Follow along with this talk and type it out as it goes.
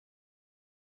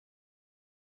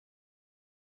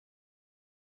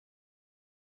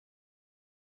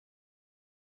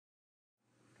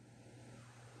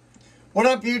What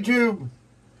up, YouTube?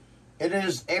 It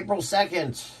is April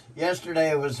 2nd.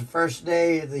 Yesterday was the first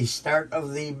day, the start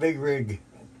of the Big Rig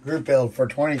group build for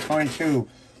 2022.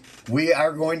 We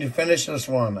are going to finish this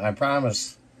one, I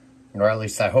promise. Or at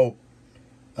least I hope.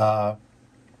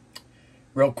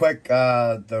 Real quick,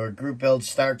 the group build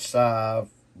starts April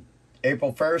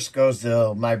 1st, goes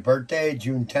to my birthday,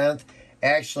 June 10th.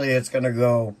 Actually, it's going to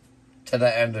go to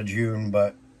the end of June,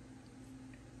 but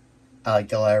I like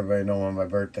to let everybody know when my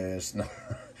birthday is.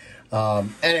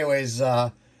 Anyways,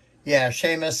 yeah,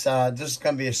 Seamus, this is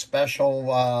going to be a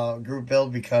special group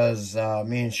build because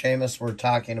me and Seamus were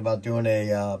talking about doing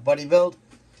a buddy build.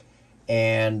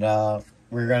 And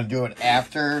we're going to do it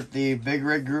after the Big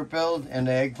Rig group build and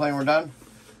the egg plane were done.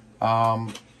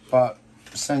 But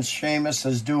since Seamus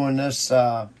is doing this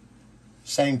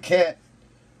same kit,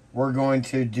 we're going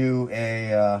to do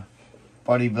a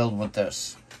buddy build with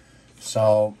this.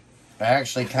 So I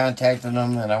actually contacted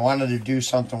him and I wanted to do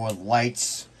something with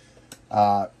lights.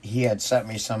 He had sent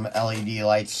me some LED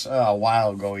lights a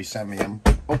while ago. He sent me them.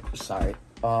 Oh, sorry.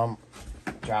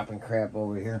 Dropping crap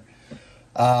over here.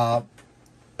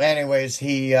 Anyways,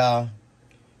 he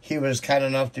was kind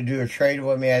enough to do a trade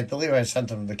with me. I believe I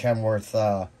sent him the Kenworth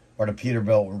or the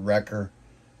Peterbilt Wrecker.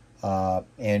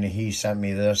 And he sent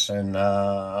me this and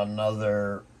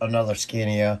another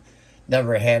Scania.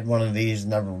 Never had one of these,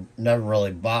 never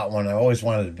really bought one. I always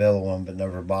wanted to build one, but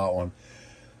never bought one.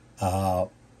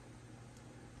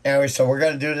 Anyway, so we're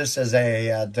going to do this as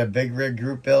the Big Rig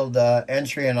group build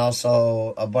entry and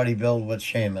also a buddy build with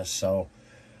Seamus. So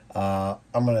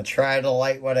I'm going to try to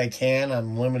light what I can.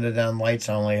 I'm limited on lights.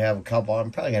 I only have a couple.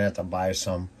 I'm probably going to have to buy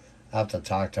some. I'll have to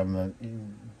talk to him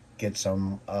and get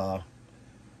some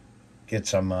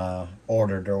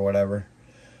ordered or whatever.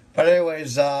 But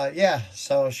anyways, yeah,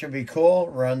 so it should be cool.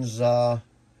 It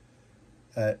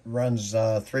runs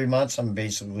 3 months. I'm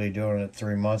basically doing it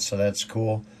 3 months, so that's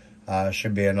cool.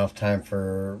 Should be enough time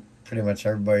for pretty much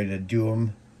everybody to do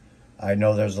them. I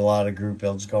know there's a lot of group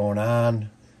builds going on.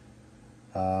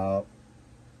 I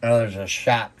know there's a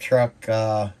shop truck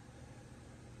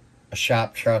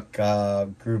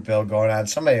group build going on.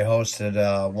 Somebody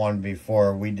hosted one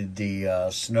before. We did the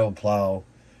snowplow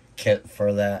kit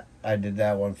for that. I did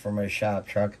that one for my shop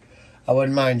truck. I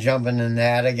wouldn't mind jumping in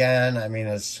that again. I mean,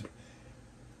 it's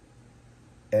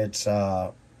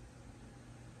a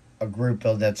group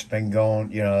build that's been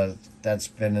going, that's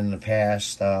been in the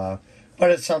past. But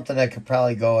it's something that could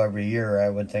probably go every year,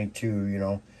 I would think,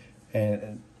 too,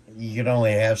 And you can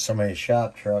only have so many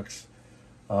shop trucks.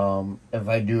 If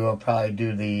I do, I'll probably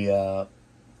do the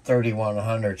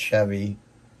 3100 Chevy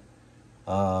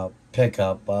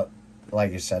pickup. But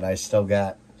like I said,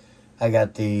 I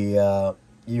got the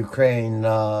Ukraine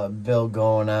build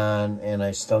going on, and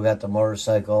I still got the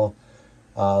motorcycle.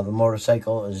 The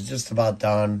motorcycle is just about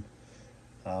done.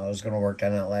 I was going to work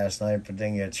on it last night, but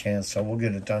didn't get a chance. So we'll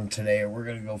get it done today. We're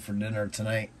going to go for dinner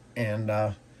tonight, and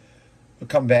we'll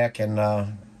come back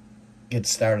and get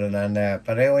started on that.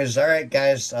 But anyways, all right,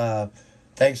 guys.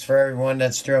 Thanks for everyone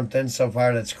that's jumped in so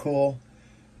far. That's cool.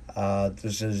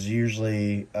 This is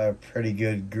usually a pretty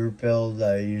good group build.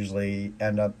 I usually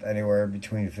end up anywhere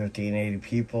between 50 and 80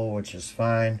 people, which is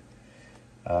fine.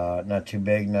 Not too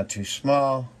big, not too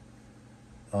small.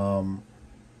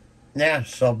 Yeah,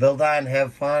 so build on,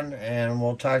 have fun, and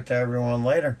we'll talk to everyone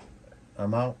later.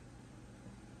 I'm out.